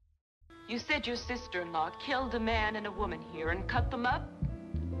You said your sister-in-law killed a man and a woman here and cut them up?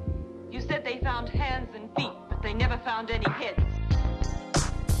 You said they found hands and feet, but they never found any heads.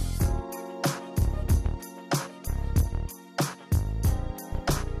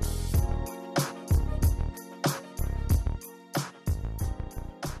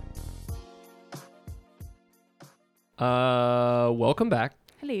 Welcome back.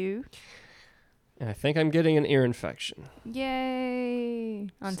 Hello. And I think I'm getting an ear infection. Yay.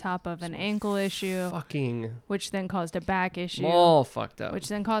 On top of an ankle issue, Fucking which then caused a back issue, all fucked up. which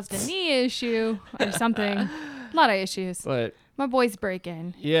then caused a knee issue or something. A lot of issues. But My boy's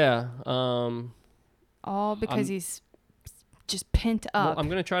breaking. yeah, All because he's just pent up. well, I'm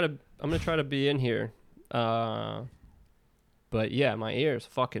gonna try to be in here. But yeah, my ear's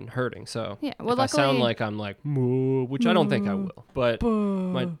fucking hurting. So Yeah, well, if I sound luckily- like I'm like moo, which I don't think I will, but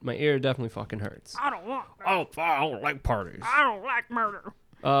my ear definitely fucking hurts. I don't want. I don't like parties. I don't like murder.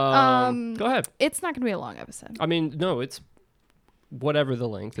 Go ahead. It's not going to be a long episode. I mean, no, it's whatever the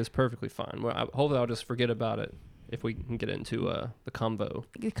length is perfectly fine. Well, hopefully I'll just forget about it if we can get into the combo.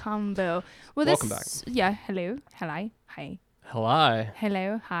 The combo. Well, Welcome this, back. Yeah. Hello. Hello. Hi.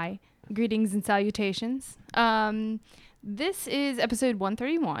 Hello. Hi. Greetings and salutations. This is episode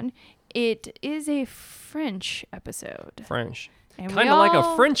 131. It is a French episode. French. And Kind of like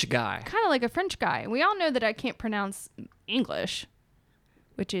a French guy. Kind of like a French guy. We all know that I can't pronounce English,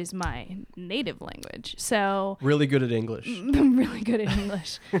 which is my native language. So Really good at English. I'm really good at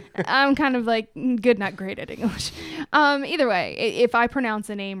English. I'm kind of like good, not great at English. Either way, if I pronounce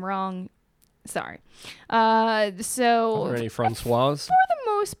a name wrong, sorry. So Are there any Francois? for the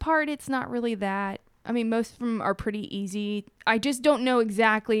most part, it's not really that. I mean, most of them are pretty easy. I just don't know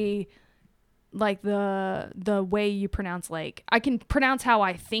exactly like the way you pronounce, like I can pronounce how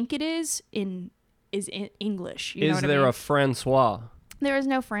I think it is in English. You know Is what I there mean? a Francois? There is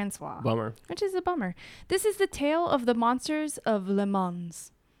no Francois. Bummer. Which is a bummer. This is the tale of the monsters of Le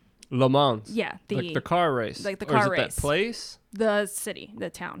Mans. Le Mans. Yeah, Like the car race. like the Or is car it race. that place? The city,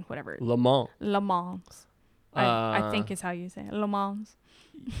 the town, whatever. Le Mans. Le Mans. I think is how you say it. Le Mans.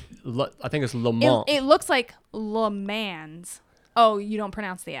 I think it's Le Mans. It looks like Le Mans. Oh, you don't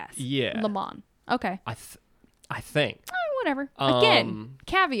pronounce the S. Yeah. Le Mans. Okay. I think. Whatever. Again, Um,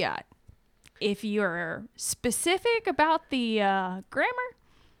 caveat. If you're specific about the grammar,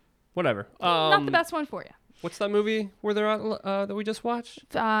 Whatever. not the best one for you. What's that movie where they're at that we just watched?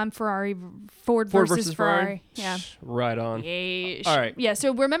 Ford versus Ferrari. Yeah. Right on. Yes. All right. Yeah,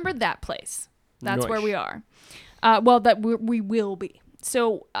 so remember that place. That's where Nice. we are. Well, that we will be.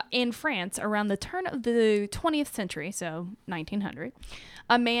 So in France, around the turn of the 20th century, so 1900,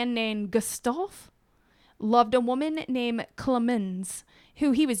 a man named Gustave loved a woman named Clemens,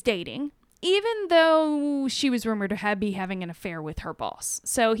 who he was dating, even though she was rumored to be having an affair with her boss.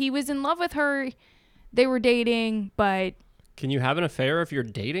 So he was in love with her. They were dating, but Can you have an affair if you're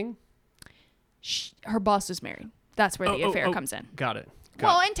dating? her boss was married. That's where the affair comes in. Got it.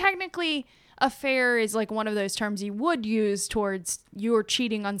 Well, and technically, affair is like one of those terms you would use towards you're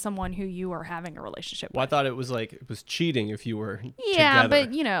cheating on someone who you are having a relationship Well, I with. thought it was like it was cheating if you were Yeah, together.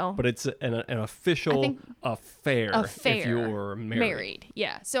 but you know, But it's an official think affair, affair. if you're married.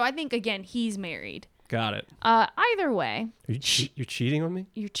 Yeah. So I think again he's married. Got it. Either way, Are you're cheating on me?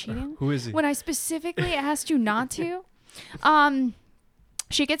 you're cheating. Who is he? When I specifically asked you not to,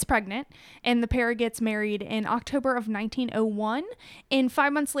 she gets pregnant and the pair gets married in October of 1901. And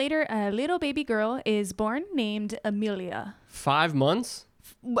 5 months later, a little baby girl is born named Amelia. 5 months?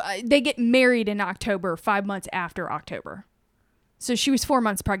 They get married in October, 5 months after October. So she was 4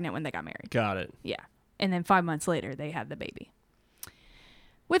 months pregnant when they got married. Got it. Yeah. And then 5 months later, they had the baby.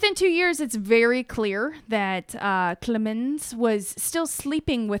 Within 2 years, it's very clear that Clemens was still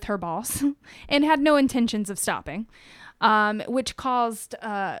sleeping with her boss and had no intentions of stopping, which caused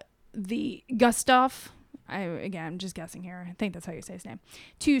the Gustav, I'm just guessing here, I think that's how you say his name,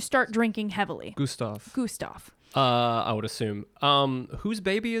 to start drinking heavily. Gustav. I would assume. Whose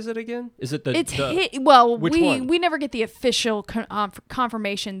baby is it again? Is it It's which one? we never get the official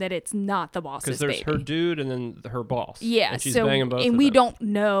confirmation that it's not the boss's Because there's baby. her dude and then her boss. Yeah, and she's so banging both and of we them. don't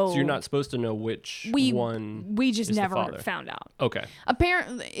know. So you're not supposed to know which one. We just is the never father. found out. Okay.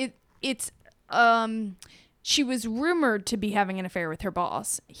 Apparently, it's she was rumored to be having an affair with her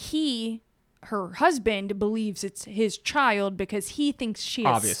boss. Her husband believes it's his child because he thinks she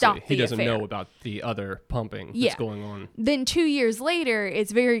has Obviously, stopped the he doesn't affair. know about the other pumping Yeah. that's going on. Then 2 years later,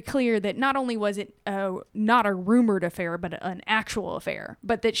 it's very clear that not only was it not a rumored affair, but an actual affair,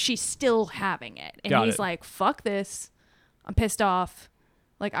 but that she's still having it. And Got he's it. like, fuck this. I'm pissed off.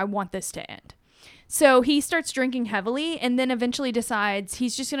 Like, I want this to end. So he starts drinking heavily and then eventually decides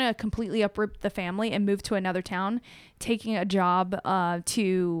he's just going to completely uproot the family and move to another town, taking a job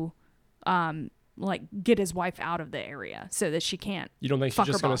to like get his wife out of the area so that she can't You don't think she's fuck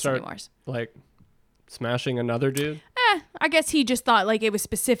her just going to boss start anymore. like smashing another dude? I guess he just thought like it was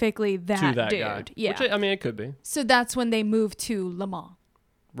specifically To that that dude. guy. Yeah. Which, I mean, it could be. So that's when they moved to Le Mans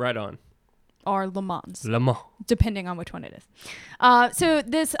Right on. or Le Mans. Le Mans. Depending on which one it is. So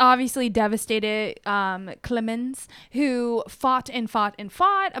this obviously devastated Clemens, who fought and fought and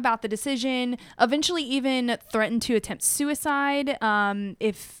fought about the decision, eventually even threatened to attempt suicide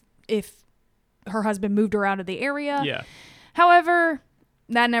if her husband moved her out of the area. Yeah. However,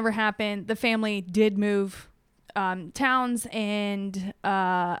 that never happened. The family did move towns, and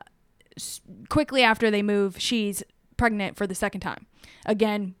quickly after they move, she's pregnant for the second time.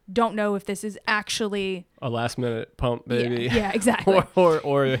 Again, don't know if this is actually A last minute pump, baby. Yeah, exactly.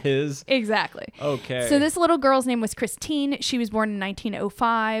 or his. Exactly. Okay. So this little girl's name was Christine. She was born in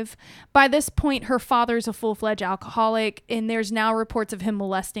 1905. By this point, her father's a full-fledged alcoholic, and there's now reports of him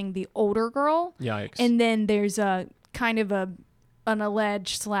molesting the older girl. Yikes. And then there's a kind of an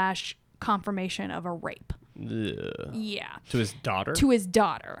alleged / confirmation of a rape. Ugh. Yeah. To his daughter? To his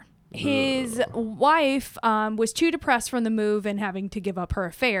daughter. His wife was too depressed from the move and having to give up her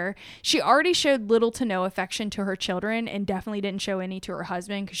affair. She already showed little to no affection to her children and definitely didn't show any to her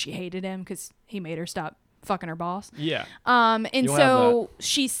husband because she hated him because he made her stop fucking her boss. Yeah. And You'll so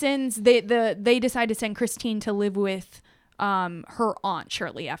she sends they decide to send Christine to live with her aunt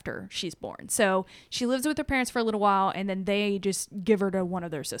shortly after she's born. So she lives with her parents for a little while and then they just give her to one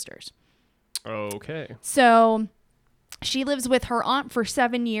of their sisters. Okay. So she lives with her aunt for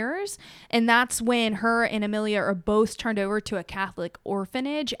 7 years, and that's when her and Amelia are both turned over to a Catholic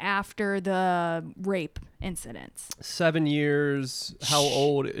orphanage after the rape incidents. 7 years. How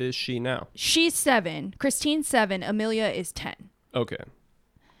old is she now? She's 7. Christine's 7. Amelia is 10. Okay.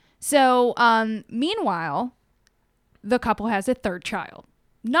 So, meanwhile, the couple has a third child.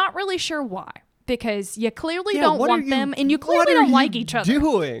 Not really sure why. Because you clearly don't want them, and you clearly don't like each other.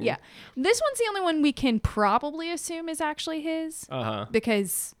 Doing? Yeah. This one's the only one we can probably assume is actually his. Uh-huh.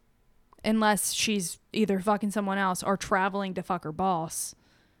 Because unless she's either fucking someone else or traveling to fuck her boss,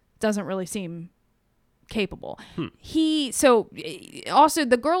 doesn't really seem capable. Also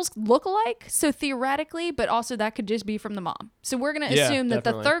the girls look alike, so theoretically, but also that could just be from the mom. So we're going to assume that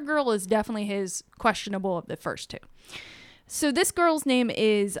the third girl is definitely his, questionable of the first two. So this girl's name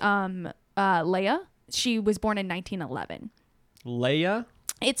is Leah. She was born in 1911. Leia?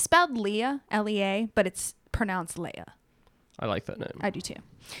 It's spelled Leah, L-E-A, but it's pronounced Leah. I like that name. I do too.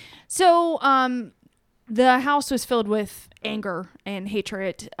 So, the house was filled with anger and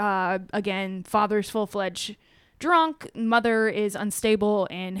hatred. Again, father's full-fledged drunk. Mother is unstable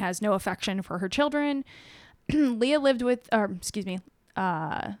and has no affection for her children. Leah lived with, Princess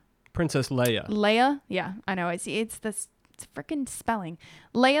Leia. Leia. Yeah, I know. It's this freaking spelling.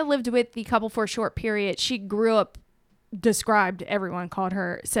 Leia lived with the couple for a short period. She grew up, said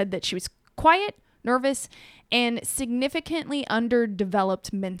that she was quiet, nervous, and significantly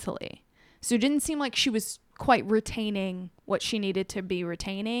underdeveloped mentally. So it didn't seem like she was quite retaining what she needed to be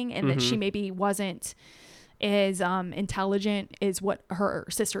retaining, and that she maybe wasn't as intelligent as what her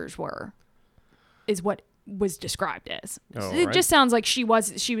sisters were, is what was described as. Oh, it right. just sounds like she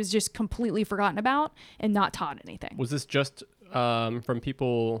was just completely forgotten about and not taught anything. Was this just from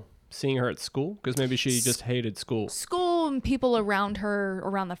people seeing her at school? Because maybe she just hated school. School and people around her,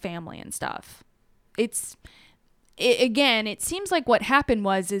 around the family and stuff. Again, it seems like what happened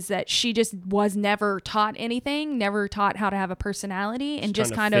is that she just was never taught anything, never taught how to have a personality, and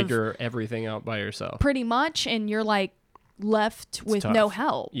just kind of figure everything out by yourself. Pretty much, and you're like left with no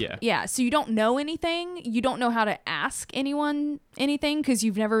help. Yeah. So you don't know anything. You don't know how to ask anyone anything because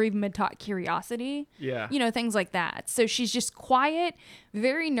you've never even been taught curiosity. Yeah. You know, things like that. So she's just quiet,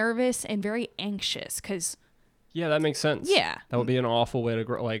 very nervous, and very anxious because. Yeah, that makes sense. Yeah. That would be an awful way to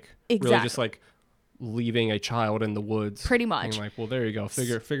grow. Like, really just like leaving a child in the woods. Pretty much. Being like, well, there you go.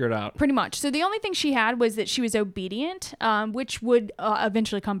 Figure it out. Pretty much. So the only thing she had was that she was obedient, which would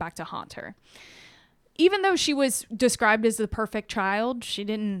eventually come back to haunt her. Even though she was described as the perfect child, she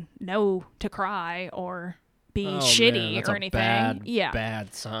didn't know to cry or be shitty or anything.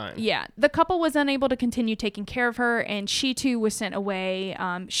 Bad sign. Yeah. The couple was unable to continue taking care of her, and she too was sent away.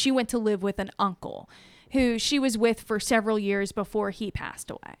 She went to live with an uncle who she was with for several years before he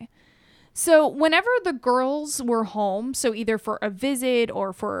passed away. So whenever the girls were home, so either for a visit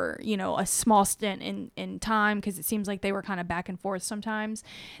or for, a small stint in time, because it seems like they were kind of back and forth sometimes,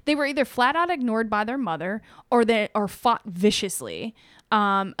 they were either flat out ignored by their mother or fought viciously.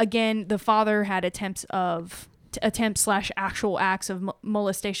 Again, the father had attempts / actual acts of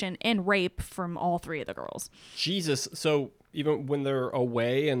molestation and rape from all three of the girls. Jesus. So even when they're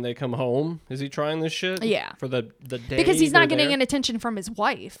away and they come home, is he trying this shit? Yeah. For the day Because he's not they're getting there? any attention from his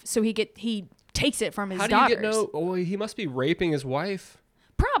wife, so he takes it from his How do daughters. you get Oh, he must be raping his wife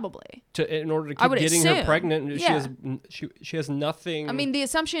Probably. in order to I keep would getting her assume. pregnant. Yeah. She has nothing. I mean, the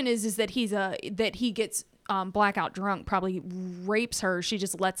assumption is that that he gets blackout drunk, probably rapes her. She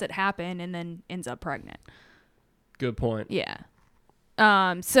just lets it happen and then ends up pregnant. Good point. Yeah.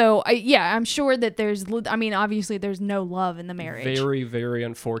 So I'm sure that obviously there's no love in the marriage. Very, very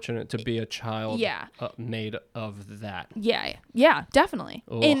unfortunate to be a child Yeah. made of that. Yeah, definitely.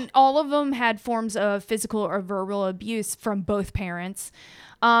 Ugh. And all of them had forms of physical or verbal abuse from both parents.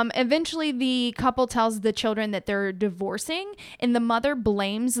 Eventually, the couple tells the children that they're divorcing, and the mother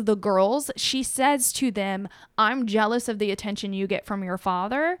blames the girls. She says to them, "I'm jealous of the attention you get from your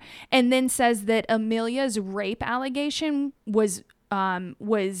father," and then says that Amelia's rape allegation was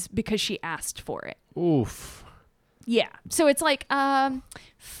because she asked for it. Oof. Yeah. So it's like,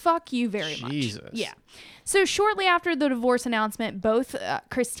 fuck you very Jesus. much. Yeah. So shortly after the divorce announcement, both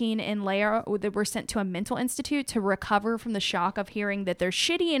Christine and Leah were sent to a mental institute to recover from the shock of hearing that their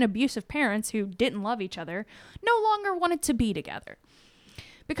shitty and abusive parents, who didn't love each other, no longer wanted to be together.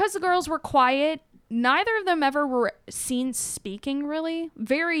 Because the girls were quiet, neither of them ever were seen speaking, really.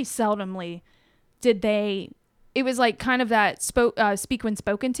 Very seldomly did they. It was like kind of that speak when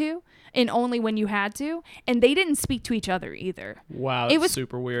spoken to, and only when you had to. And they didn't speak to each other either. Wow, It that's was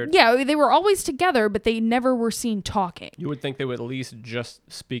super weird. Yeah, they were always together, but they never were seen talking. You would think they would at least just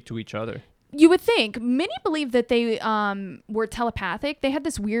speak to each other. You would think. Many believe that they were telepathic. They had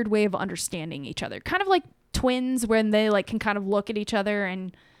this weird way of understanding each other, kind of like twins, when they like can kind of look at each other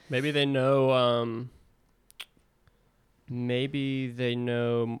and. Maybe they know.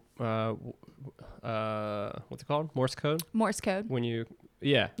 What's it called? Morse code. Morse code. When you,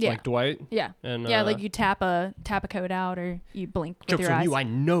 Yeah. like Dwight. Yeah. And Like you tap a code out or you blink with jokes your on eyes. you. I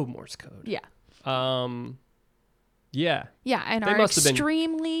know Morse code. Yeah. Yeah. Yeah, and They are must have been-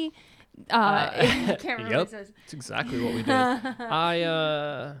 extremely. I can't remember what Yep. it says. That's exactly what we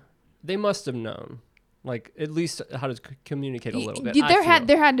did. They must have known, like at least how to communicate a little bit. There had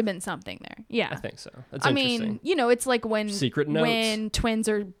to have been something there. Yeah. I think so. That's I interesting. mean, it's like when Secret notes. when twins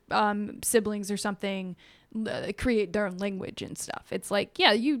or siblings or something create their own language and stuff. It's like,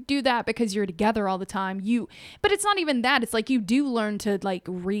 yeah, you do that because you're together all the time. But it's not even that. It's like you do learn to like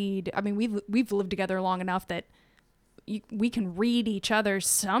read. I mean, we've lived together long enough that we can read each other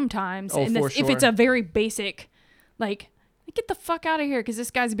sometimes. Oh, and for if it's sure. a very basic, like, get the fuck out of here because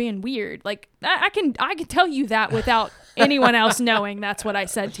this guy's being weird. Like I can tell you that without anyone else knowing that's what I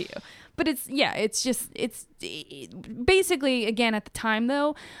said to you. But it's basically, again, at the time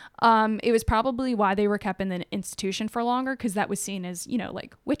though, it was probably why they were kept in the institution for longer, because that was seen as,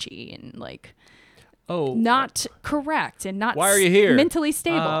 like witchy and like not correct and not why are you here? mentally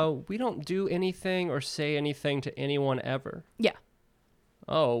stable. We don't do anything or say anything to anyone ever. Yeah.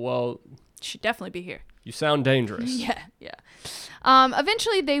 Oh, well, Should definitely be here. you sound dangerous. Yeah.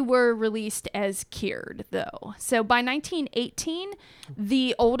 Eventually, they were released as cured, though. So by 1918,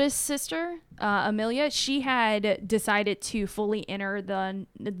 the oldest sister, Amelia, she had decided to fully enter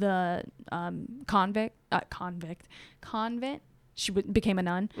the convent. She became a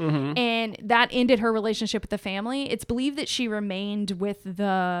nun, and that ended her relationship with the family. It's believed that she remained with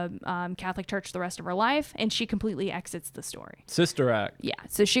the Catholic Church the rest of her life, and she completely exits the story. Sister Act. Yeah,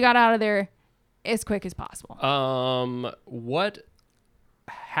 so she got out of there as quick as possible. What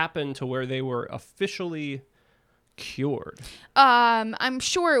happened to where they were officially cured? I'm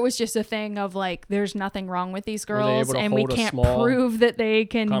sure it was just a thing of like, there's nothing wrong with these Were they girls, able to and we hold a can't small prove that they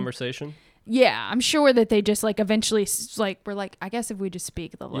can. Conversation? Yeah, I'm sure that they just like eventually were like, I guess if we just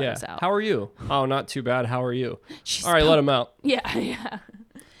speak, they'll let us out. How are you? Oh, not too bad. How are you? She's All right, let him out. Yeah.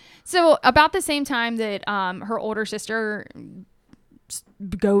 So about the same time that her older sister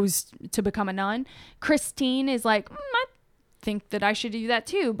goes to become a nun, Christine is like, I think that I should do that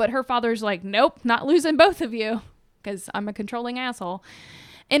too. But her father's like, nope, not losing both of you because I'm a controlling asshole.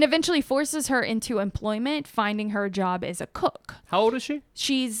 And eventually forces her into employment, finding her a job as a cook. How old is she?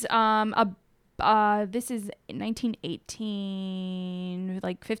 She's this is 1918,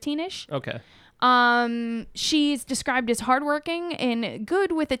 like 15-ish. Okay. She's described as hardworking and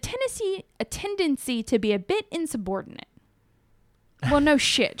good with a tendency to be a bit insubordinate. Well, no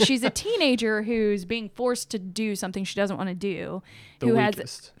shit. She's a teenager who's being forced to do something she doesn't want to do, The who weakest.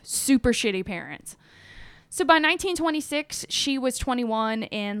 has super shitty parents. So by 1926, she was 21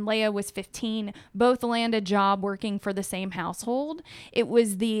 and Leah was 15. Both land a job working for the same household. It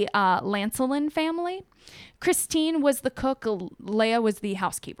was the Lancelin family. Christine was the cook. Leah was the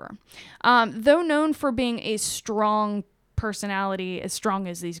housekeeper. Though known for being a strong personality, as strong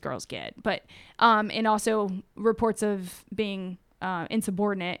as these girls get, but and also reports of being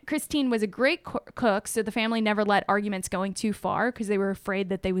insubordinate. Christine was a great cook, so the family never let arguments going too far because they were afraid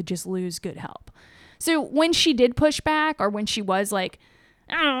that they would just lose good help. So when she did push back, or when she was like,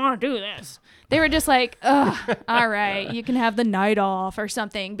 I don't want to do this, they were just like, ugh, all right, you can have the night off or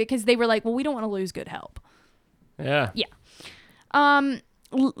something, because they were like, well, we don't want to lose good help. Yeah. Yeah.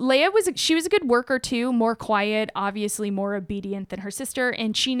 Leah was a good worker too, more quiet, obviously more obedient than her sister,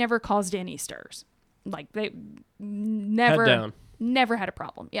 and she never caused any stirs. Like they never Head down. never had a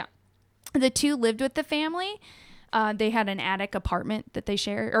problem. Yeah. The two lived with the family. They had an attic apartment that they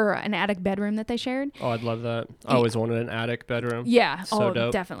shared, or an attic bedroom that they shared. Oh, I'd love that. I always wanted an attic bedroom. Yeah. So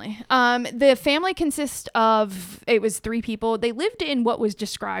dope. Definitely. The family consists of, it was 3 people. They lived in what was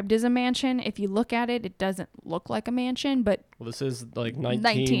described as a mansion. If you look at it, it doesn't look like a mansion, but Well, this is like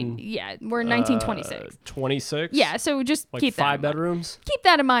 19. Yeah. We're in 1926. 26? Yeah. So just Like keep that 5 in mind. bedrooms? Keep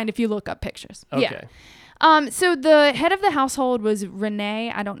that in mind if you look up pictures. Okay. Yeah. So the head of the household was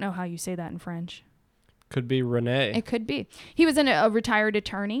Rene. I don't know how you say that in French. Could be Renee. It could be. He was a retired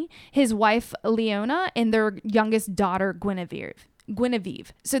attorney. His wife, Leona, and their youngest daughter, Guinevere.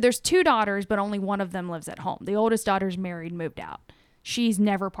 So there's 2 daughters, but only one of them lives at home. The oldest daughter's married, moved out. She's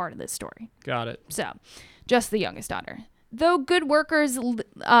never part of this story. Got it. So just the youngest daughter. Though good workers,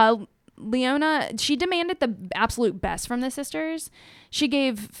 Leona, she demanded the absolute best from the sisters. She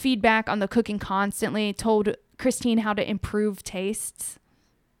gave feedback on the cooking constantly, told Christine how to improve tastes.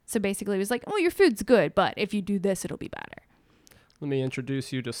 So basically it was like, oh, your food's good, but if you do this, it'll be better. Let me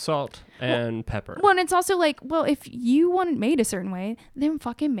introduce you to salt and pepper. Well, and it's also like, well, if you want it made a certain way, then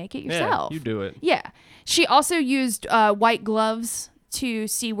fucking make it yourself. Yeah, you do it. Yeah. She also used white gloves to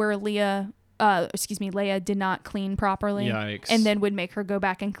see where Leah did not clean properly. Yikes. And then would make her go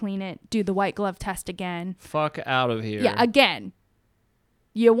back and clean it, do the white glove test again. Fuck out of here. Yeah, again,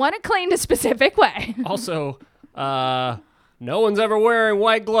 you want it cleaned a specific way. Also, no one's ever wearing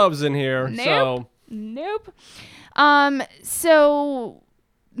white gloves in here. Nope. So Nope. So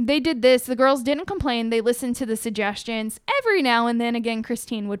they did this. The girls didn't complain. They listened to the suggestions. Every now and then, again,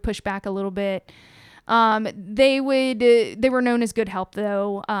 Christine would push back a little bit. They were known as good help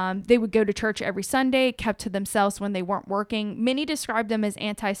though. They would go to church every Sunday, kept to themselves when they weren't working. Many described them as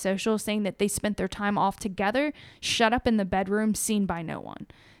antisocial, saying that they spent their time off together, shut up in the bedroom, seen by no one.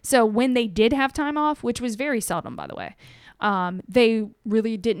 So when they did have time off, which was very seldom, by the way, they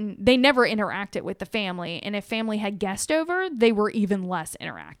never interacted with the family. And if family had guests over, they were even less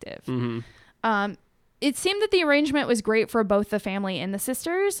interactive. Mm-hmm. It seemed that the arrangement was great for both the family and the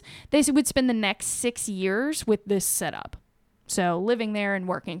sisters. They would spend the next 6 years with this setup. So living there and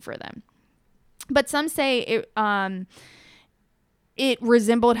working for them. But some say it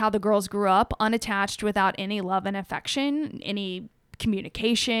resembled how the girls grew up, unattached, without any love and affection, any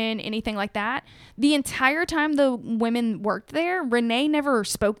communication, anything like that. The entire time the women worked there, Renee never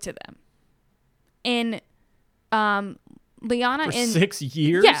spoke to them. And Liana For and 6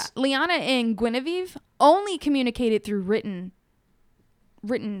 years? yeah, Liana and Guinevere only communicated through written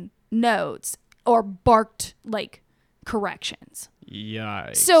notes or barked like corrections.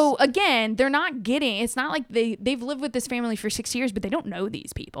 Yikes. So again, they're not getting, it's not like they've lived with this family for 6 years, but they don't know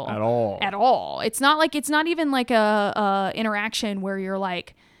these people At all. At all. It's not even like a interaction where you're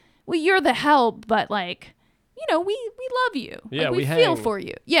like, well, you're the help, but like, you know, we love you. Yeah, Like, we we feel hang. for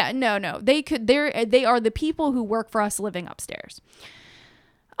you. Yeah, no. They are the people who work for us living upstairs.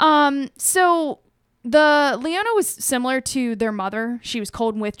 So the Leona was similar to their mother. She was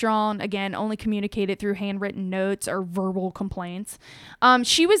cold and withdrawn. Again, only communicated through handwritten notes or verbal complaints.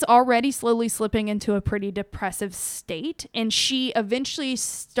 She was already slowly slipping into a pretty depressive state, and she eventually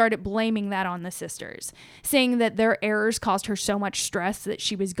started blaming that on the sisters, saying that their errors caused her so much stress that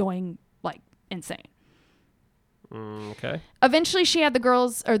she was going like insane. Okay. Eventually, she had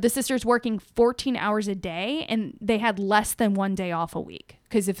the sisters working 14 hours a day, and they had less than 1 day off a week.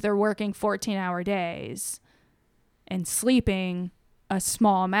 Because if they're working 14-hour days and sleeping a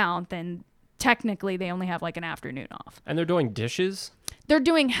small amount, then technically they only have like an afternoon off. And they're doing dishes? They're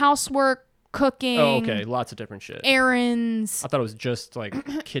doing housework, cooking, Oh, okay. Lots of different shit. errands. I thought it was just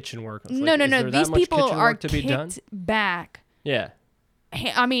like kitchen work. I was No. like, is there that These much people kitchen are work to be done? kicked back Yeah.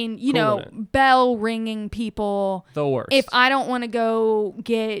 I mean, you Cool know, in it. bell ringing people. The worst. If I don't want to go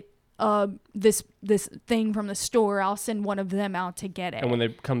get this thing from the store, I'll send one of them out to get it. And when they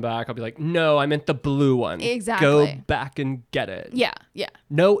come back, I'll be like, no, I meant the blue one. Exactly. Go back and get it. yeah.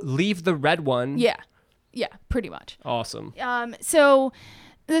 No, leave the red one. Yeah, pretty much. Awesome. So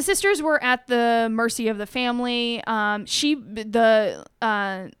the sisters were at the mercy of the family. Leona,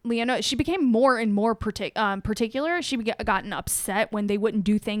 she became more and more particular. She gotten upset when they wouldn't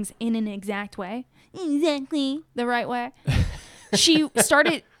do things in an exact way. Exactly the right way. She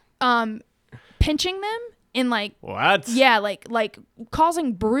started pinching them and like What? yeah, like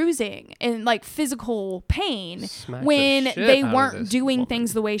causing bruising and like physical pain Smack the when shit they out of weren't this doing woman.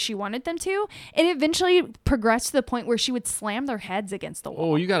 things the way she wanted them to. It eventually progressed to the point where she would slam their heads against the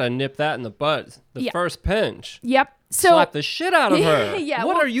wall. Oh, you gotta nip that in the butt. The Yeah. first pinch. Yep. So Slap the shit out of her. Yeah,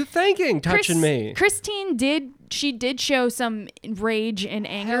 What well, are you thinking, touching me? Christine did show some rage and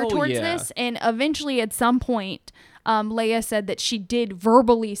anger Hell towards yeah. this, and eventually at some point, Leia said that she did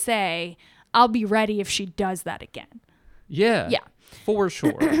verbally say, "I'll be ready if she does that again." Yeah. Yeah. For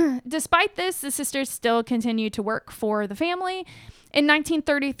sure. Despite this, the sisters still continued to work for the family. In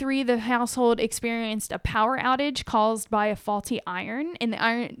 1933, the household experienced a power outage caused by a faulty iron, and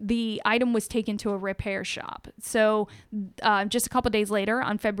the item was taken to a repair shop. So just a couple days later,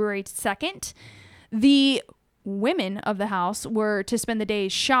 on February 2nd, the women of the house were to spend the day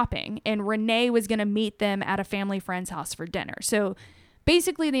shopping, and Renee was going to meet them at a family friend's house for dinner. So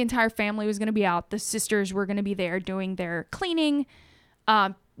basically, the entire family was going to be out. The sisters were going to be there doing their cleaning,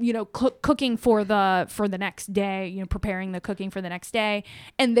 cooking for the next day, preparing the cooking for the next day.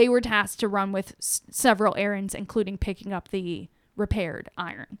 And they were tasked to run with several errands, including picking up the repaired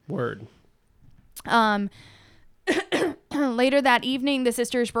iron. Word. Later that evening, the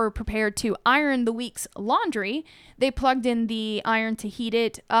sisters were prepared to iron the week's laundry. They plugged in the iron to heat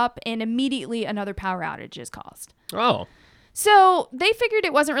it up, and immediately another power outage is caused. Oh. So they figured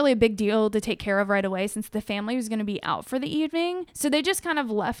it wasn't really a big deal to take care of right away since the family was going to be out for the evening. So they just kind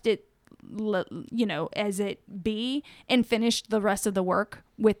of left it, as it be and finished the rest of the work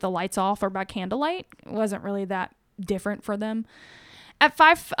with the lights off or by candlelight. It wasn't really that different for them. At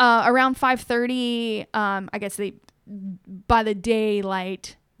around 5:30, I guess by the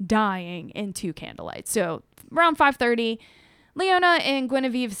daylight dying into candlelight. So around 5:30, Leona and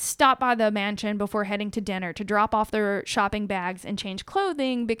Guinevere stopped by the mansion before heading to dinner to drop off their shopping bags and change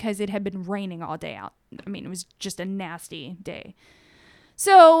clothing because it had been raining all day out. I mean, it was just a nasty day.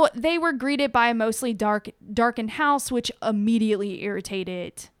 So they were greeted by a mostly darkened house, which immediately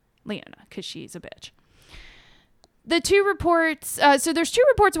irritated Leona because she's a bitch. The two reports, so there's two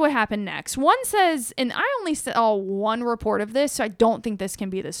reports of what happened next. One says, and I only saw one report of this, so I don't think this can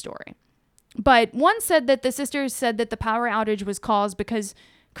be the story. But one said that the sisters said that the power outage was caused because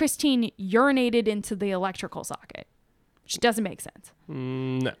Christine urinated into the electrical socket, which doesn't make sense.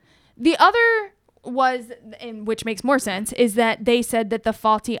 No. The other was, and which makes more sense, is that they said that the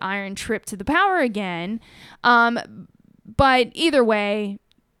faulty iron tripped to the power again. But either way,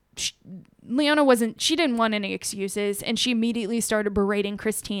 Leona she didn't want any excuses, and she immediately started berating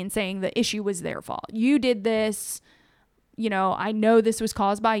Christine, saying the issue was their fault. You did this. I know this was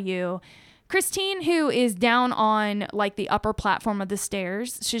caused by you. Christine, who is down on like the upper platform of the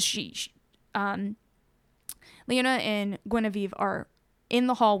stairs, Leona and Guinevere are in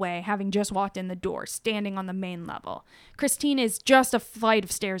the hallway, having just walked in the door, standing on the main level. Christine is just a flight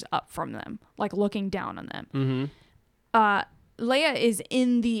of stairs up from them, like looking down on them. Mm-hmm. Leia is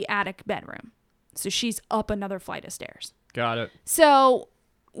in the attic bedroom, so she's up another flight of stairs. Got it. So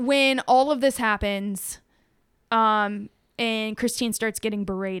when all of this happens, and Christine starts getting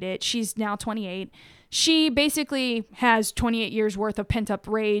berated, she's now 28. She basically has 28 years worth of pent up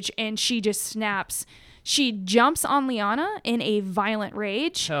rage, and she just snaps. She jumps on Leona in a violent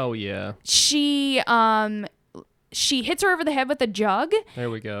rage. Hell yeah. She hits her over the head with a jug.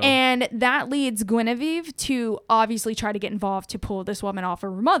 There we go. And that leads Guinevere to obviously try to get involved to pull this woman off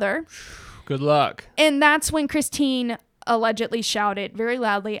of her mother. Good luck. And that's when Christine allegedly shouted very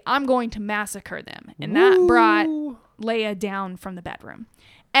loudly, "I'm going to massacre them." And that brought Leia down from the bedroom.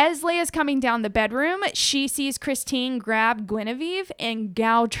 As Leia's coming down the bedroom, she sees Christine grab Guinevere and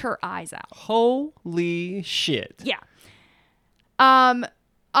gouge her eyes out. Holy shit. Yeah.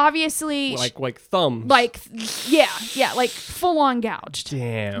 Obviously, Like thumbs. like full on gouged.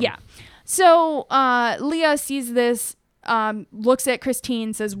 Damn. Yeah. So Leia sees this, looks at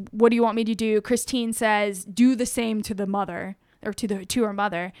Christine, says, "What do you want me to do?" Christine says, "Do the same to the mother," or to her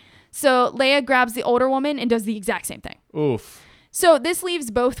mother. So Leia grabs the older woman and does the exact same thing. Oof. So this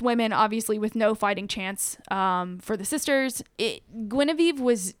leaves both women obviously with no fighting chance for the sisters. Guinevere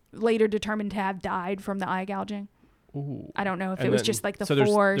was later determined to have died from the eye gouging. Ooh. I don't know if And it was then- just like the so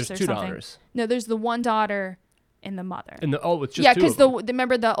force there's or two something. daughters. No, there's the one daughter and the mother. And it's just Yeah, two because of them.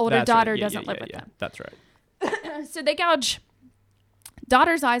 remember the older That's right. daughter Yeah, doesn't yeah, live yeah, with yeah. them. That's right. So they gouge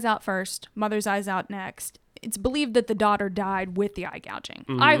daughter's eyes out first, mother's eyes out next. It's believed that the daughter died with the eye gouging.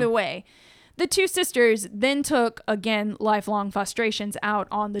 Mm-hmm. Either way, the two sisters then took, again, lifelong frustrations out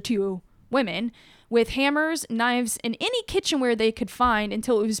on the two women with hammers, knives, and any kitchenware they could find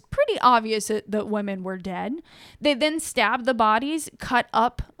until it was pretty obvious that the women were dead. They then stabbed the bodies, cut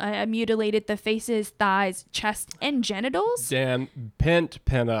up, mutilated the faces, thighs, chest, and genitals. Damn, pent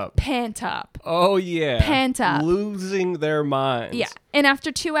up. Pent up. Oh yeah, Pent up. losing their minds. Yeah. And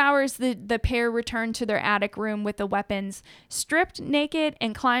after 2 hours, the pair returned to their attic room with the weapons, stripped naked,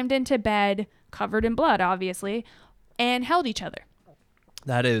 and climbed into bed, covered in blood, obviously, and held each other.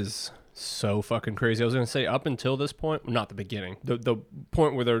 That is so fucking crazy. I was gonna say up until this point, not the beginning, the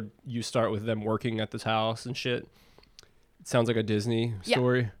point where you start with them working at this house and shit. It sounds like a Disney Yeah.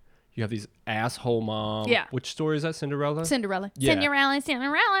 story. You have these asshole mom. Yeah. Which story is that? Cinderella. Cinderella. Yeah.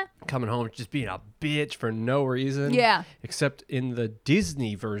 Cinderella. Coming home just being a bitch for no reason. Yeah. Except in the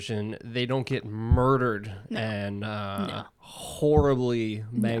Disney version, they don't get murdered and horribly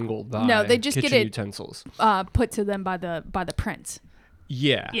mangled by No, they just get kitchen it- utensils. Put to them by the prince.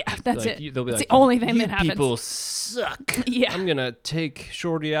 Yeah. Yeah, that's Like, it. They'll be It's like, the only thing "You that happens." people suck. Yeah. I'm going to take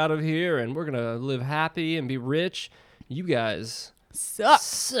Shorty out of here and we're going to live happy and be rich. You guys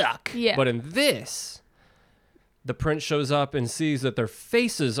suck. Yeah. But in this, the prince shows up and sees that their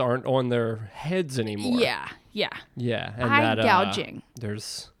faces aren't on their heads anymore. Yeah. Yeah. Yeah. And Eye that, gouging.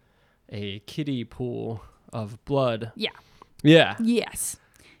 There's a kiddie pool of blood. Yeah. Yeah. Yes.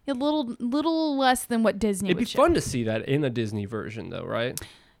 A little less than what Disney It'd would be show. fun to see that in a Disney version, though, right?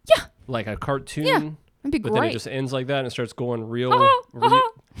 Yeah. Like a cartoon. Yeah. It'd be But then it great. just ends like that and it starts going real,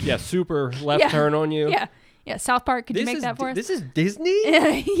 yeah, super left Yeah. turn on you. Yeah. Yeah. South Park, could you This make is that for us? This is Disney.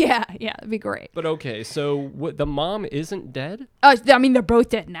 Yeah. Yeah. It'd be great. But okay, so what? The mom isn't dead, I mean, they're both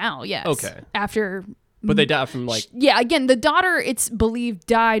dead now. Yes. Okay. After. but they died from like. Yeah. Again, the daughter, it's believed,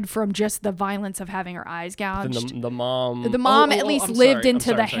 died from just the violence of having her eyes Then gouged. the mom. The mom Oh, at least I'm lived sorry, I'm into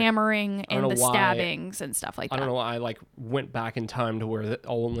sorry, the I'm sorry. hammering I don't and the know why- stabbings and stuff like I that. don't know why I like went back in time to where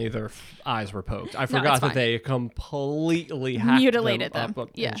only their eyes were poked. I it's forgot that fine. they completely hacked Mutilated them. up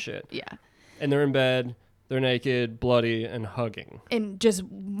Yeah. and shit. Yeah. And they're in bed. They're naked, bloody, and hugging. And just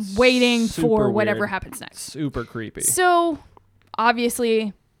waiting Super for whatever weird. happens next. Super creepy. So,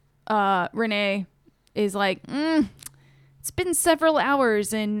 obviously, Renee is like, it's been several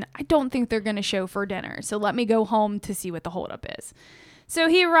hours and I don't think they're going to show for dinner. So let me go home to see what the holdup is. So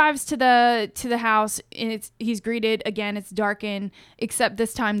he arrives to the house and he's greeted again. It's darkened, except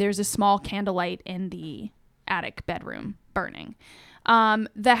this time there's a small candlelight in the attic bedroom burning.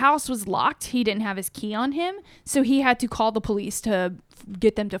 The house was locked. He didn't have his key on him, so he had to call the police to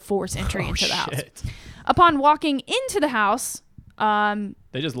get them to force entry into the house. Shit. Upon walking into the house,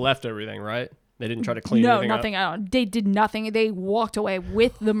 They just left everything, right? They didn't try to clean no, anything nothing up. at all. They did nothing. They walked away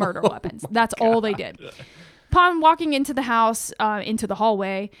with the murder weapons. That's all they did. Upon walking into the house, into the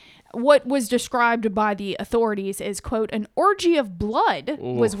hallway, what was described by the authorities as, quote, an orgy of blood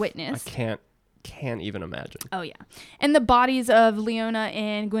was Oof, witnessed. I can't even imagine. Oh, yeah. And the bodies of Leona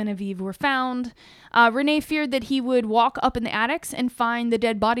and Guinevere were found. Renee feared that he would walk up in the attics and find the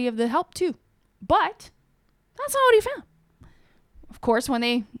dead body of the help, too. But that's not what he found. Of course, when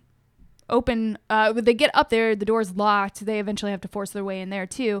they when they get up there, the door's locked. They eventually have to force their way in there,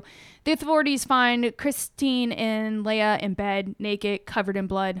 too. The authorities find Christine and Leah in bed, naked, covered in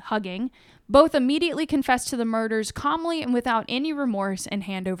blood, hugging. Both immediately confess to the murders calmly and without any remorse and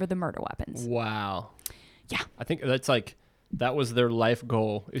hand over the murder weapons. Wow. Yeah. I think that was their life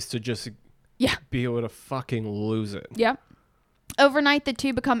goal, is to just Yeah. be able to fucking lose it. Yep. Overnight, the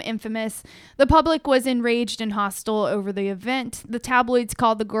two become infamous. The public was enraged and hostile over the event. The tabloids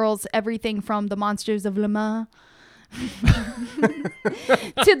called the girls everything from the monsters of Le Mans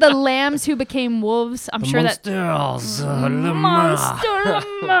to the lambs who became wolves. I'm sure that Monsters, Monster Le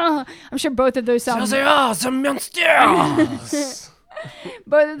Mans. I'm sure both of those sound monsters.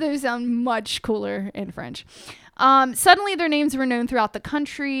 both of those sound much cooler in French. Suddenly, their names were known throughout the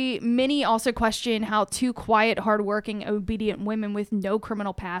country. Many also question how two quiet, hardworking, obedient women with no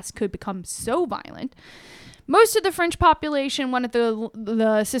criminal past could become so violent. Most of the French population wanted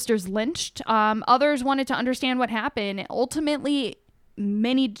the sisters lynched. Others wanted to understand what happened. Ultimately,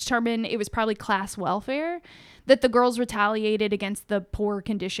 many determined it was probably class welfare, that the girls retaliated against the poor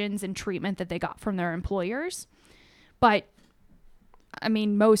conditions and treatment that they got from their employers. But I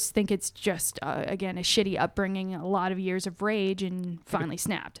mean, most think it's just, again, a shitty upbringing, a lot of years of rage, and finally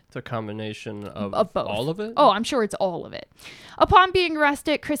snapped. It's a combination of both. all of it? Oh, I'm sure it's all of it. Upon being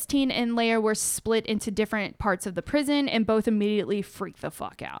arrested, Christine and Leah were split into different parts of the prison, and both immediately freaked the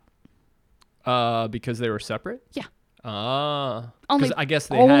fuck out. Because they were separate? Yeah. Because I guess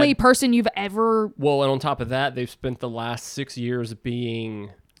they only had, person you've ever well, and on top of that, they've spent the last 6 years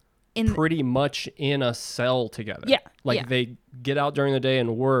being pretty much in a cell together. Yeah. Like yeah. they get out during the day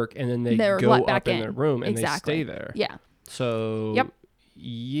and work, and then They're go let up back in in. their room and Exactly. they stay there. Yeah. So Yep.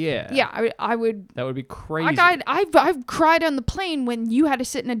 yeah. Yeah, I would. That would be crazy. I've cried on the plane when you had to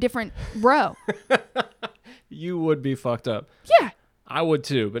sit in a different row. You would be fucked up. Yeah. I would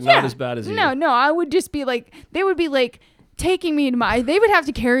too, but Yeah. not as bad as you. No, I would just be like, they would be like taking me to they would have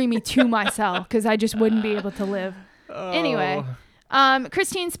to carry me to my cell because I just wouldn't be able to live. Anyway,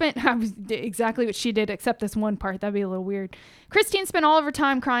 Christine spent exactly what she did, except this one part. That'd be a little weird. Christine spent all of her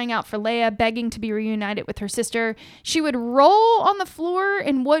time crying out for Leah, begging to be reunited with her sister. She would roll on the floor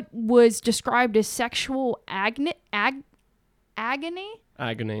in what was described as sexual agony.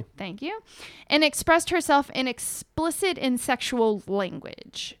 Agony. Thank you. And expressed herself in explicit and sexual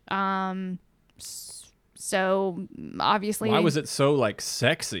language. So obviously, Why was it so like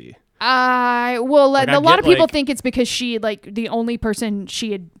sexy? a lot of people think it's because she the only person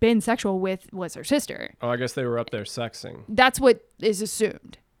she had been sexual with was her sister. Oh, I guess they were up there sexing. That's what is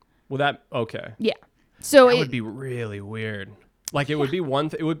assumed. Well, okay. Yeah. So That would be really weird. Like it would be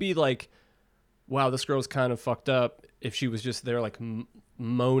it would be like, wow, this girl's kind of fucked up if she was just there like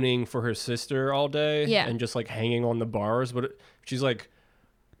moaning for her sister all day. Yeah. And just like hanging on the bars, but she's like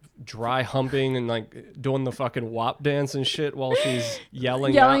dry humping and like doing the fucking WAP dance and shit while she's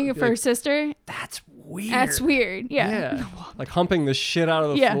yelling out, for her sister. That's weird. That's weird. Yeah. Yeah. Like humping the shit out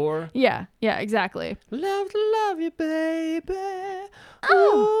of the floor. Yeah. Yeah. Exactly. Love you, baby.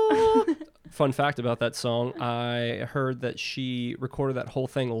 Oh. Fun fact about that song, I heard that she recorded that whole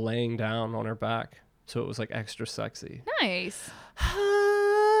thing laying down on her back. So it was like extra sexy. Nice.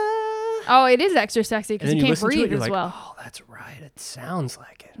 Oh, it is extra sexy because you can't breathe as well. Oh, that's right. It sounds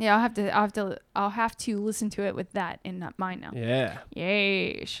like it. Yeah, I'll have to listen to it with that in mind now. Yeah.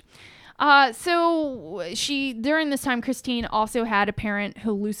 Yeesh. So during this time, Christine also had apparent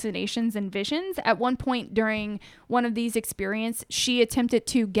hallucinations and visions. At one point during one of these experiences, she attempted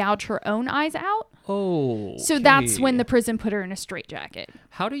to gouge her own eyes out. Oh. So that's when the prison put her in a straitjacket.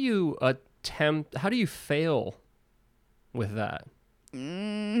 How do you fail with that?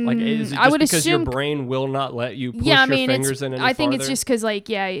 Like, is it just because your brain will not let you push your fingers in any I think farther? it's just because,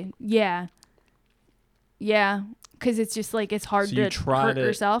 yeah. Because it's just like it's hard to hurt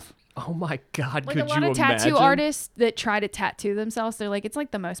yourself. Oh my God! Like could a lot you of tattoo imagine? artists that try to tattoo themselves, they're like, it's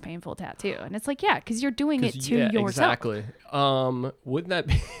like the most painful tattoo, and it's like, yeah, because you're doing it to yourself. Exactly. Wouldn't that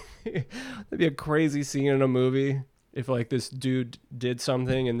be that'd be a crazy scene in a movie if like this dude did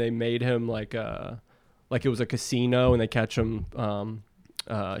something and they made him like it was a casino and they catch him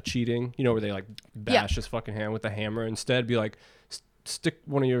cheating, where they like bash his fucking hand with a hammer. Instead, be like, stick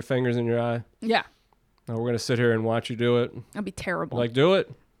one of your fingers in your eye. Yeah. Now we're gonna sit here and watch you do it. That'd be terrible. Like, do it.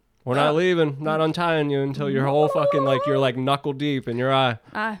 We're not leaving, not untying you until your whole fucking you're like knuckle deep in your eye.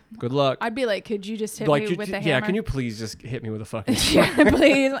 Good luck. I'd be like, could you just hit me with a hammer? Yeah, can you please just hit me with a fucking yeah,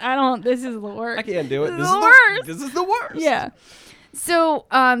 please. This is the worst. I can't do it. This is the worst. Yeah. So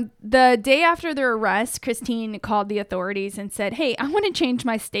the day after their arrest, Christine called the authorities and said, hey, I want to change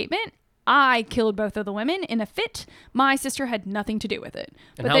my statement. I killed both of the women in a fit. My sister had nothing to do with it.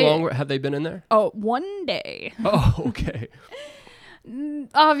 And how long have they been in there? Oh, 1 day. Oh, okay.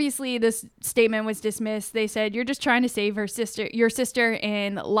 Obviously, this statement was dismissed. They said, you're just trying to save your sister,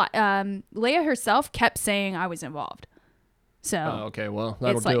 and Leah herself kept saying I was involved. So, okay, well,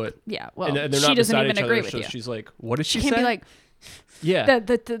 that'll do it. Yeah, well, and they're she not doesn't beside even each agree other, with so you. she's like, what did she say? Can't be like, yeah,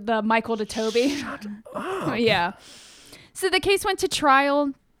 the Michael to Toby. Shut up. Yeah. So the case went to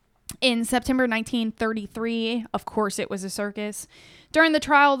trial in September 1933. Of course, it was a circus. During the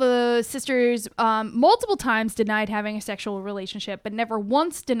trial, the sisters multiple times denied having a sexual relationship, but never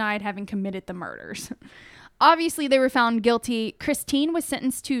once denied having committed the murders. Obviously, they were found guilty. Christine was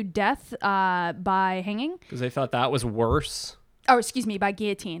sentenced to death by hanging. Because they thought that was worse. Oh, excuse me, by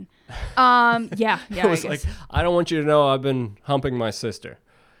guillotine. Yeah. It was like, I don't want you to know I've been humping my sister.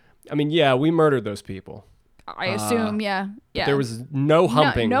 I mean, yeah, we murdered those people. I assume, yeah. There was no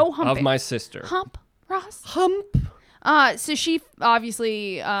humping, no humping of my sister. Hump, Ross? Hump. So she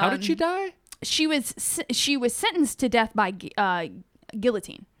obviously... How did she die? She was sentenced to death by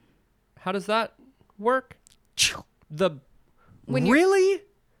guillotine. How does that work? When really?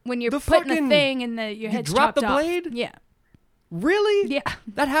 When you're The putting fucking- a thing and your head's drop chopped the off. blade? Yeah. Really? Yeah.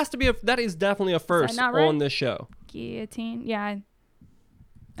 That is definitely a first not right? on this show. Guillotine. Yeah.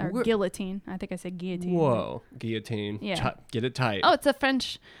 Or Where- guillotine. I think I said guillotine. Whoa, guillotine. Yeah. Get it tight. Oh, it's a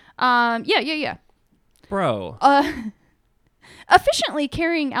French. Yeah. Bro. Efficiently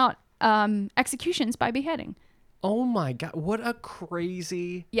carrying out executions by beheading. Oh my God. What a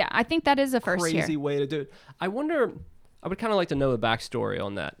crazy, Yeah, I think that is a first crazy here. way to do it. I wonder, I would kind of like to know the backstory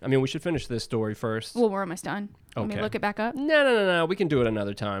on that. I mean, we should finish this story first. Well, we're almost done. Let me Okay. look it back up. No. We can do it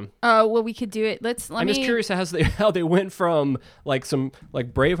another time. Well, we could do it. I'm just curious how they went from like some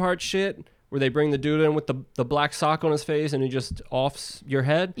like Braveheart shit where they bring the dude in with the black sock on his face and he just offs your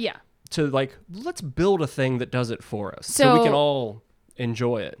head Yeah. to like, let's build a thing that does it for us so we So- can all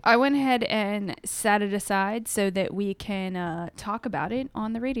enjoy it. I went ahead and set it aside so that we can talk about it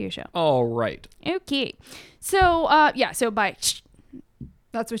on the radio show. All right. Okay. So, so by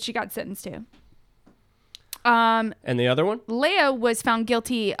that's what she got sentenced to. And the other one? Leah was found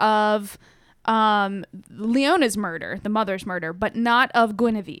guilty of Leona's murder, the mother's murder, but not of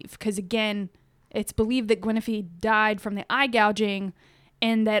Guinevere, because again, it's believed that Guinevere died from the eye gouging,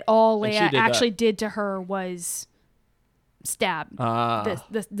 and that all And she Leah did that. actually did to her was stab. Ah.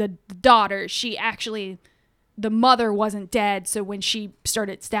 The daughter. She actually, the mother wasn't dead, so when she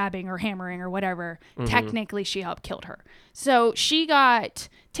started stabbing or hammering or whatever, technically she helped kill her. So she got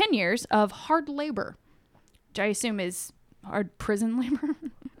 10 years of hard labor, which I assume is hard prison labor.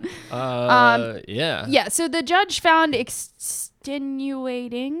 Yeah. Yeah, so the judge found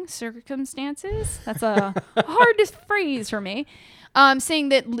extenuating circumstances. That's a hardest phrase for me. Saying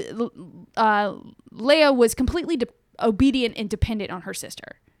that Leah was completely obedient and dependent on her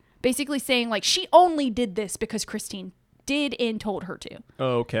sister. Basically saying, like, she only did this because Christine did and told her to.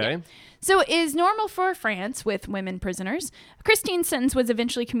 Okay. So it is normal for France with women prisoners. Christine's sentence was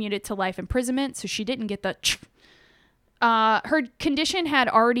eventually commuted to life imprisonment, so she didn't get the... her condition had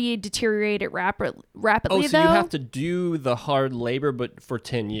already deteriorated rapidly, Oh, so though. you have to do the hard labor, but for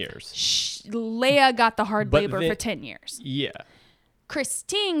 10 years. Leah got the hard But labor then- for 10 years. Yeah.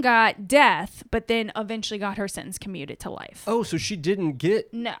 Christine got death, but then eventually got her sentence commuted to life. Oh, so she didn't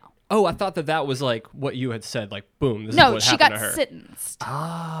get... No. Oh, I thought that was like what you had said. Like, boom, this is No, what she happened got to her. sentenced.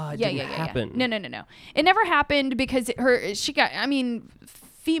 Ah, it Yeah. didn't happen. No. It never happened because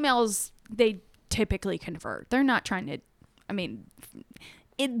females, they typically convert. They're not trying to,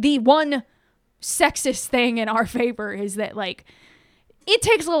 the one sexist thing in our favor is that, like, it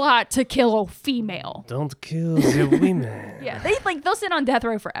takes a lot to kill a female. Don't kill the women. Yeah, they'll sit on death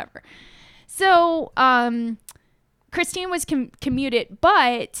row forever. So, Christine was commuted,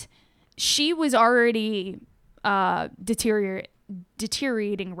 but she was already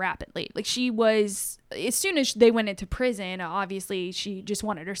deteriorating rapidly. Like, she was, as soon as they went into prison, obviously she just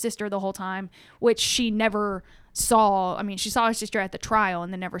wanted her sister the whole time, which she never saw. I mean, she saw her sister at the trial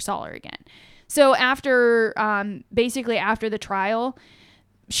and then never saw her again. So after the trial,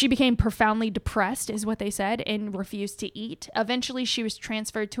 she became profoundly depressed, is what they said, and refused to eat. Eventually, she was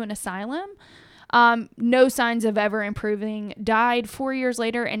transferred to an asylum. No signs of ever improving. Died 4 years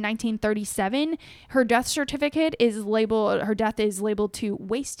later in 1937. Her death certificate is labeled. Her death is labeled to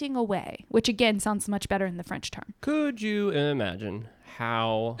wasting away, which again sounds much better in the French term. Could you imagine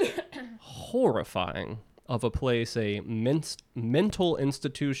how horrifying of a place a mental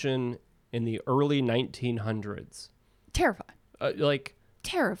institution in the early 1900s? Terrifying.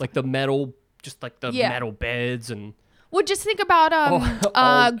 Terrifying. Like the metal, just like the Yeah. metal beds and... Well, just think about Girl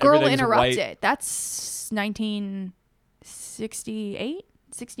everything's Interrupted. white. That's 1968,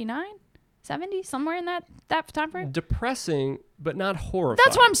 69, 70, somewhere in that time frame. Depressing, but not horrifying.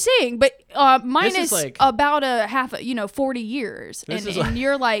 That's what I'm saying. But mine This is is like- about 40 years. This And, is and like-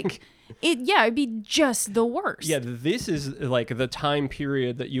 you're like, it'd be just the worst. Yeah, this is like the time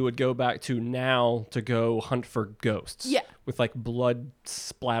period that you would go back to now to go hunt for ghosts. Yeah. With like blood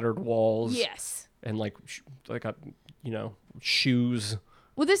splattered walls. Yes. And like shoes.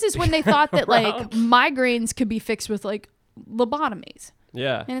 Well, this is when they thought that like migraines could be fixed with like lobotomies.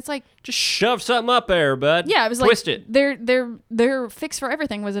 Yeah. And it's like, Just shove something up there, bud. yeah, it was Twist like it. their fix for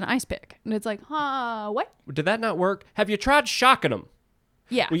everything was an ice pick. And it's like, what? Did that not work? Have you tried shocking them?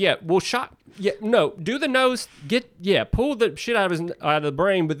 Yeah. Well, yeah. Well, shock. Yeah. No. Do the nose. Pull the shit out of the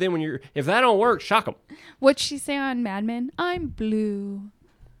brain. But then if that don't work, shock them. What'd she say on Mad Men? I'm blue.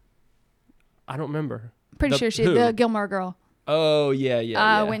 I don't remember. Pretty The- sure who? the Gilmore Girl. Oh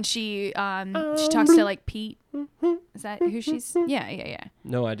yeah. When she talks to like Pete. Is that who she's? Yeah.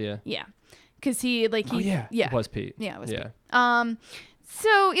 No idea. Yeah. Because he Oh yeah. yeah. It was Pete. Yeah, it was Yeah. Pete.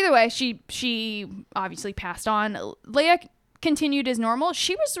 So either way, she obviously passed on. Leah continued as normal.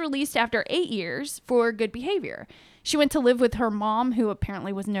 She was released after 8 years for good behavior. She went to live with her mom, who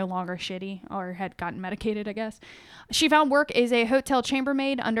apparently was no longer shitty or had gotten medicated, I guess. She found work as a hotel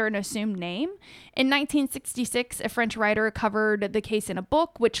chambermaid under an assumed name. In 1966, a French writer covered the case in a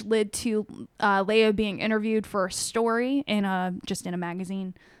book, which led to Leah being interviewed for a story in a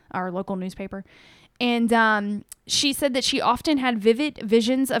magazine, our local newspaper. And she said that she often had vivid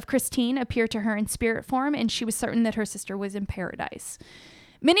visions of Christine appear to her in spirit form, and she was certain that her sister was in paradise.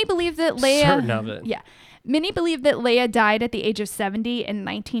 Many believe that Leah... Certain of it. Yeah. Many believe that Leah died at the age of 70 in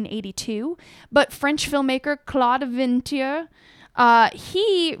 1982, but French filmmaker Claude Vinteux,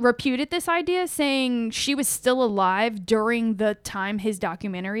 he reputed this idea, saying she was still alive during the time his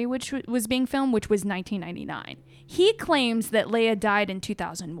documentary which was being filmed, which was 1999. He claims that Leah died in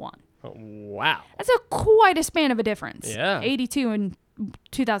 2001. Oh, wow. That's quite a span of a difference. Yeah. 82 and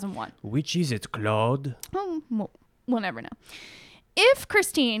 2001. Which is it, Claude? We'll never know. If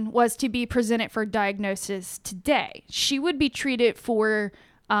Christine was to be presented for diagnosis today, she would be treated for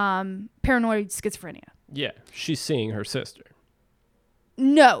paranoid schizophrenia. Yeah, she's seeing her sister.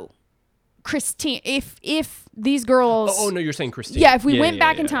 No. Christine, if these girls... Oh, no, you're saying Christine. Yeah, if we went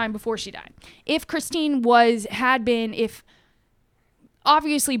back in time before she died. If Christine if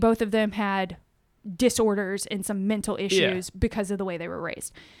obviously both of them had disorders and some mental issues because of the way they were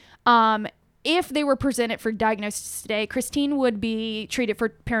raised. If they were presented for diagnosis today, Christine would be treated for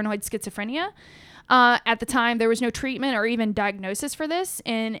paranoid schizophrenia. At the time, there was no treatment or even diagnosis for this,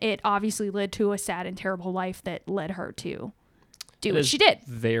 and it obviously led to a sad and terrible life that led her to do what she did.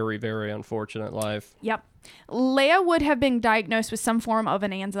 Very, very unfortunate life. Yep. Leah would have been diagnosed with some form of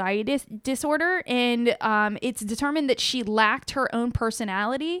an anxiety disorder, and it's determined that she lacked her own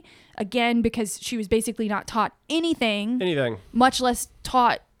personality, again, because she was basically not taught anything, much less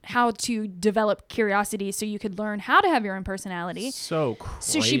taught how to develop curiosity so you could learn how to have your own personality. So crazy.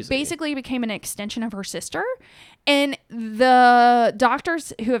 So she basically became an extension of her sister. And the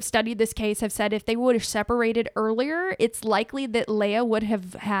doctors who have studied this case have said if they would have separated earlier, it's likely that Leah would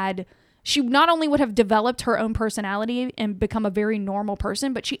have she not only would have developed her own personality and become a very normal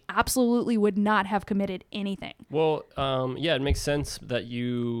person, but she absolutely would not have committed anything. Well, yeah, it makes sense that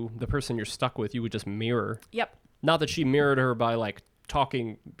the person you're stuck with, you would just mirror. Yep. Not that she mirrored her by like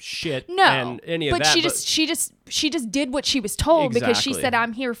talking shit no, and any of but that. She just did what she was told because she said,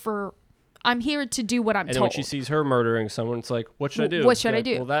 I'm here to do what I'm told. And then when she sees her murdering someone, it's like, what should I do? What should I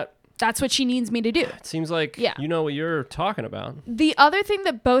do? Well, that's what she needs me to do. It seems like you know what you're talking about. The other thing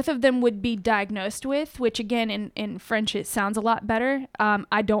that both of them would be diagnosed with, which again in French it sounds a lot better.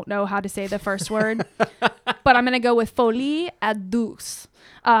 I don't know how to say the first word, but I'm going to go with folie à deux.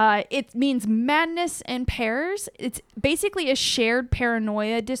 It means madness in pairs. It's basically a shared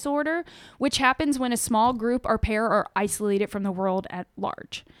paranoia disorder, which happens when a small group or pair are isolated from the world at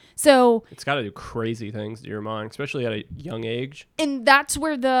large. So it's got to do crazy things to your mind, especially at a young age. And that's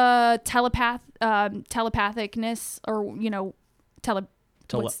where the telepathicness, or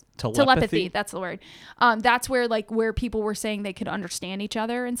telepathy, that's the word. That's where people were saying they could understand each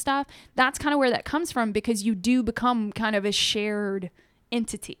other and stuff. That's kind of where that comes from, because you do become kind of a shared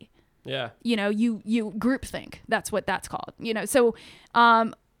entity. Yeah. You groupthink. That's what that's called. So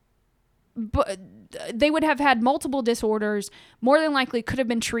but they would have had multiple disorders, more than likely could have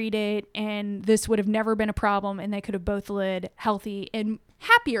been treated, and this would have never been a problem, and they could have both led healthy and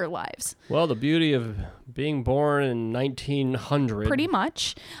happier lives. Well, the beauty of being born in 1900. Pretty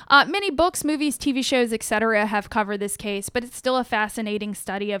much. Many books, movies, TV shows, etc. have covered this case, but it's still a fascinating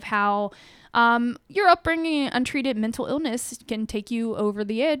study of how your upbringing and untreated mental illness can take you over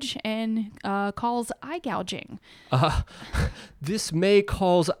the edge and cause eye gouging. This may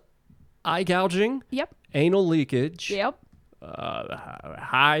cause eye gouging. Yep. Anal leakage. Yep.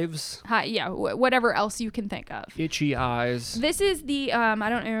 Hives. Whatever else you can think of. Itchy eyes. This is the I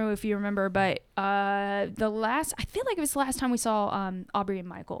don't know if you remember, but I feel like it was the last time we saw Aubrey and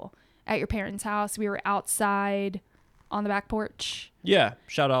Michael at your parents' house. We were outside on the back porch. Yeah,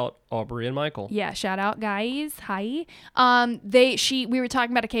 shout out Aubrey and Michael. Yeah, shout out guys. Hi. We were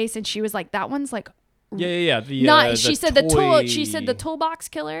talking about a case, and she was like, that one's like Yeah. She said the toolbox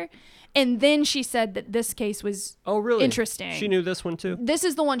killer. And then she said that this case was interesting. She knew this one too? This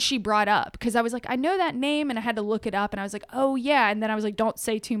is the one she brought up, because I was like, I know that name, and I had to look it up, and I was like, oh yeah. And then I was like, don't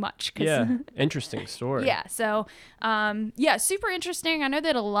say too much. Yeah, interesting story. Yeah, so super interesting. I know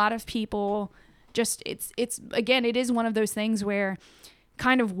that a lot of people just, it's again, it is one of those things where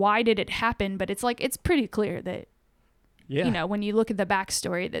kind of why did it happen? But it's like, it's pretty clear that, when you look at the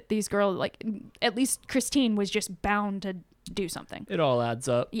backstory, that these girls, like at least Christine, was just bound to do something. It all adds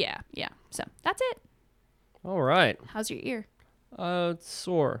up. Yeah. So that's it. All right. How's your ear? It's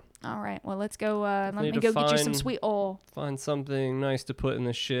sore. All right. Well, let's go. Let me need to go get you some find- sweet oil Find something nice to put in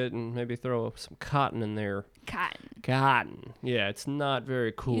the shit and maybe throw some cotton in there. cotton. Cotton. Yeah, it's not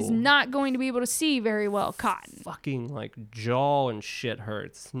very cool. He's not going to be able to see very well. Cotton. Fucking like jaw and shit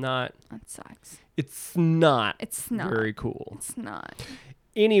hurts. It's not. That sucks. It's not. It's not. very cool. It's not.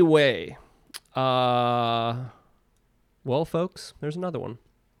 Anyway, well, folks, there's another one.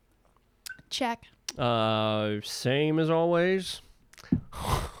 Check. Same as always.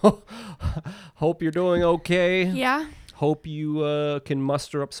 Hope you're doing okay. Yeah. Hope you can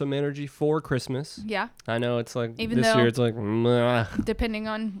muster up some energy for Christmas. Yeah. I know it's like Even this though- year it's like meh. Depending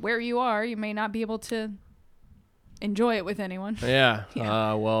on where you are, you may not be able to enjoy it with anyone. Yeah.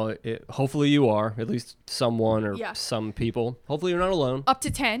 Yeah. Well, hopefully you are, at least someone or Yeah. some people. Hopefully you're not alone. Up to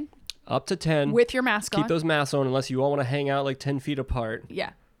 10 Up to 10. with your mask Keep on. those masks on unless you all want to hang out like 10 feet apart.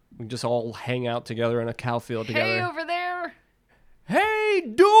 Yeah. We just all hang out together in a cow field together. Hey, over there. Hey,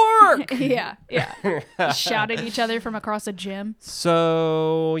 dork! Yeah. Yeah. Shout at each other from across a gym.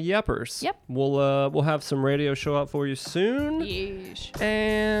 So, yepers. Yep. We'll have some radio show out for you soon. Yeesh.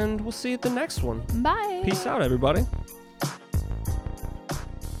 And we'll see you at the next one. Bye. Peace out, everybody.